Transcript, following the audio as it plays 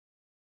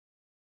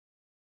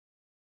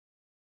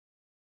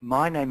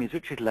My name is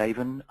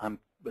Laven. I'm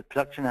the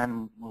Production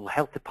Animal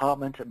Health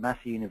Department at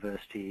Massey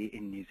University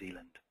in New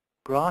Zealand.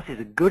 Grass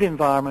is a good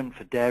environment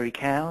for dairy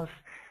cows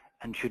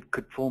and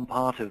could form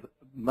part of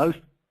most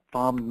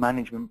farm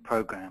management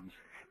programs.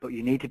 But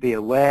you need to be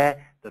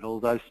aware that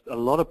although a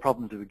lot of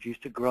problems are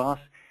reduced to grass,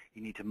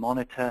 you need to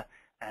monitor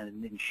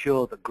and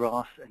ensure that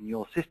grass and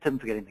your system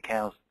for getting the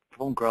cows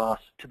from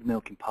grass to the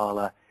milking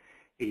parlour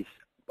is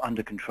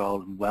under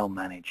control and well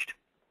managed.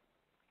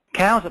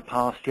 Cows at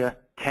pasture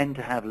tend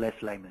to have less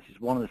lameness. It's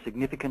one of the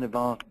significant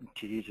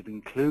advantages of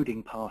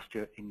including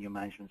pasture in your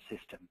management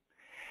system.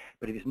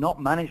 But if it's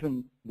not managed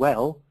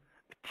well,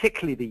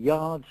 particularly the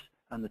yards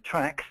and the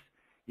tracks,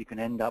 you can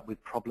end up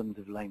with problems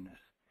of lameness.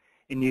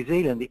 In New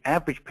Zealand, the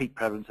average peak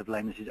prevalence of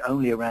lameness is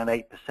only around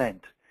 8%,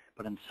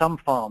 but in some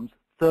farms,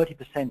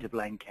 30% of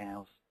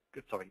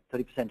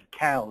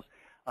cows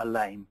are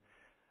lame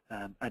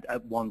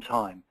at one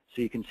time.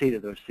 So you can see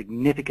that there are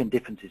significant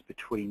differences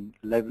between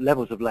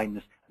levels of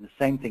lameness, and the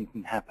same thing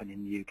can happen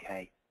in the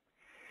UK.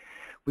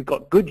 We've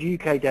got good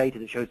UK data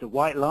that shows that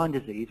white line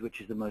disease,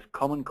 which is the most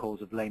common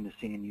cause of lameness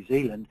seen in New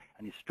Zealand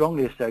and is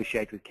strongly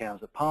associated with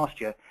cows at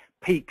pasture,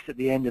 peaks at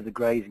the end of the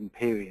grazing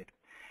period.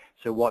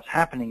 So what's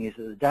happening is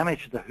that the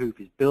damage to the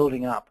hoof is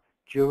building up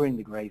during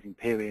the grazing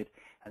period,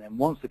 and then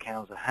once the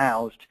cows are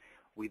housed,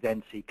 we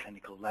then see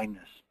clinical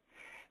lameness.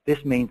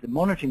 This means that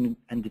monitoring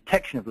and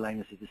detection of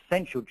lameness is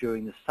essential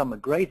during the summer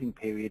grazing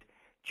period,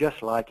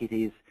 just like it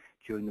is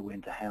during the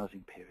winter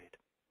housing period.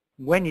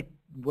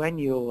 When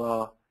you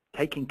are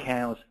taking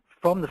cows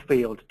from the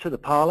field to the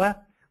parlour,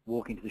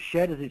 walking to the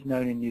shed as it's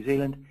known in New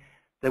Zealand,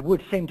 there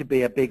would seem to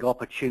be a big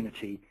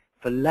opportunity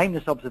for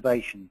lameness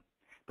observation.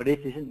 But this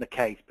isn't the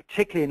case.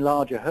 Particularly in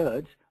larger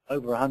herds,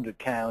 over 100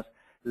 cows,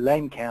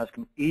 lame cows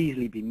can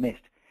easily be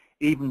missed,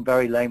 even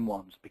very lame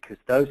ones, because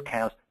those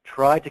cows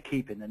try to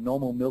keep in their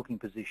normal milking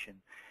position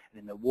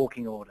and in their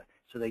walking order,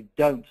 so they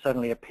don't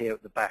suddenly appear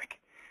at the back.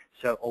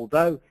 So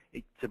although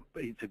it's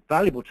a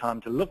valuable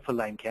time to look for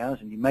lame cows,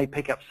 and you may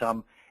pick up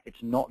some,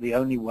 it's not the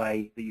only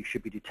way that you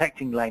should be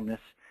detecting lameness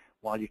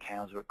while your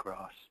cows are at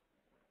grass.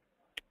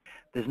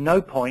 There's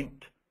no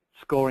point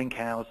scoring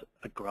cows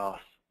at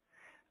grass.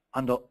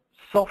 Under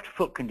soft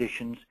foot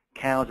conditions,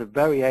 cows are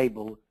very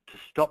able to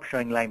stop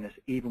showing lameness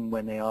even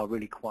when they are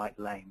really quite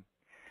lame.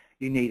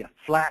 You need a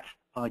flat,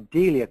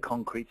 ideally a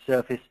concrete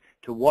surface,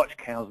 to watch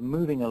cows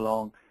moving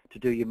along to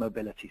do your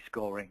mobility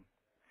scoring.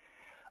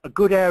 A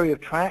good area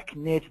of track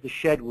near to the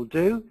shed will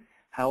do.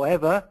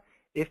 However,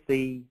 if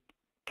the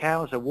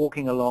cows are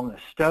walking along a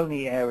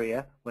stony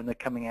area when they're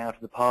coming out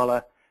of the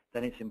parlour,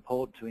 then it's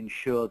important to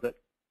ensure that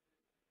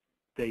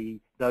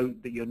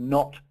you're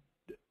not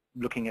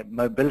looking at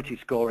mobility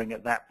scoring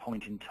at that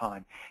point in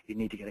time. You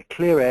need to get a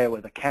clear area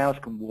where the cows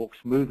can walk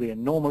smoothly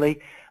and normally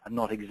and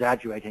not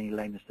exaggerate any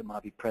lameness that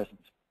might be present.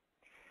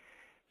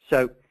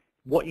 So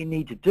what you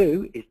need to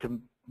do is to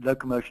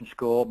locomotion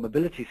score,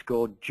 mobility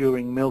score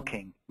during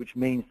milking, which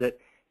means that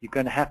you're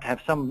going to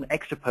have some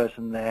extra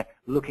person there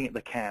looking at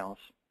the cows.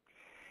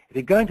 If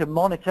you're going to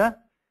monitor,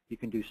 you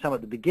can do some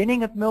at the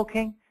beginning of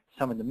milking,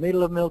 some in the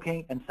middle of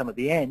milking, and some at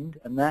the end,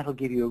 and that'll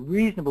give you a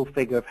reasonable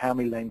figure of how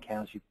many lame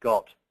cows you've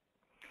got.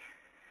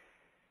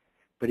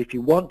 But if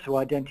you want to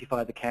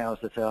identify the cows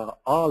that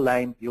are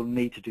lame, you'll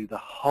need to do the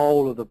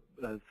whole of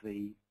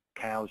the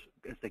cows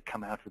as they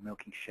come out of the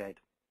milking shed.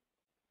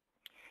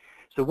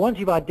 So once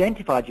you've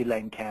identified your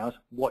lame cows,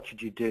 what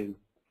should you do?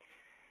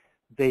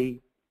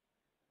 The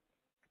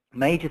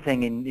major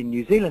thing in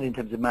New Zealand in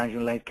terms of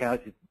managing lame cows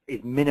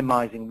is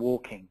minimizing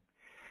walking.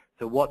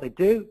 So what they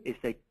do is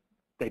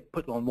they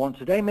put them on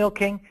once-a-day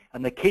milking,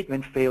 and they keep them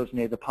in fields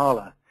near the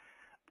parlour.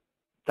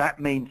 That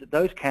means that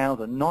those cows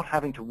are not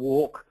having to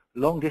walk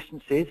long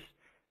distances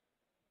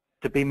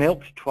to be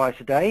milked twice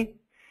a day,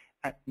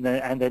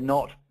 and they're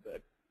not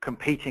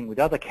competing with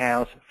other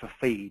cows for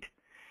feed.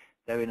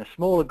 They're in a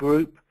smaller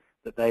group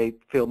that they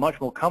feel much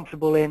more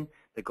comfortable in.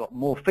 They've got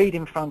more feed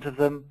in front of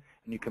them,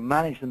 and you can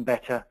manage them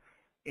better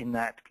in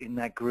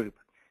that group.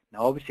 Now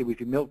obviously if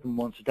you milk them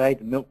once a day,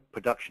 the milk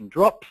production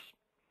drops,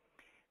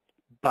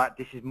 but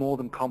this is more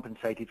than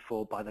compensated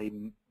for by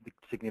the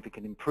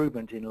significant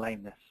improvement in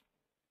lameness.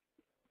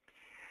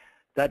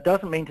 That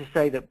doesn't mean to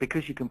say that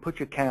because you can put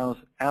your cows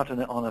out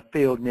on a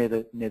field near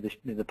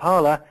the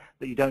parlour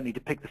that you don't need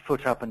to pick the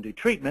foot up and do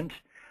treatment.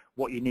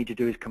 What you need to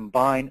do is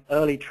combine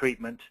early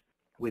treatment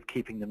with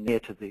keeping them near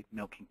to the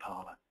milking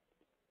parlour.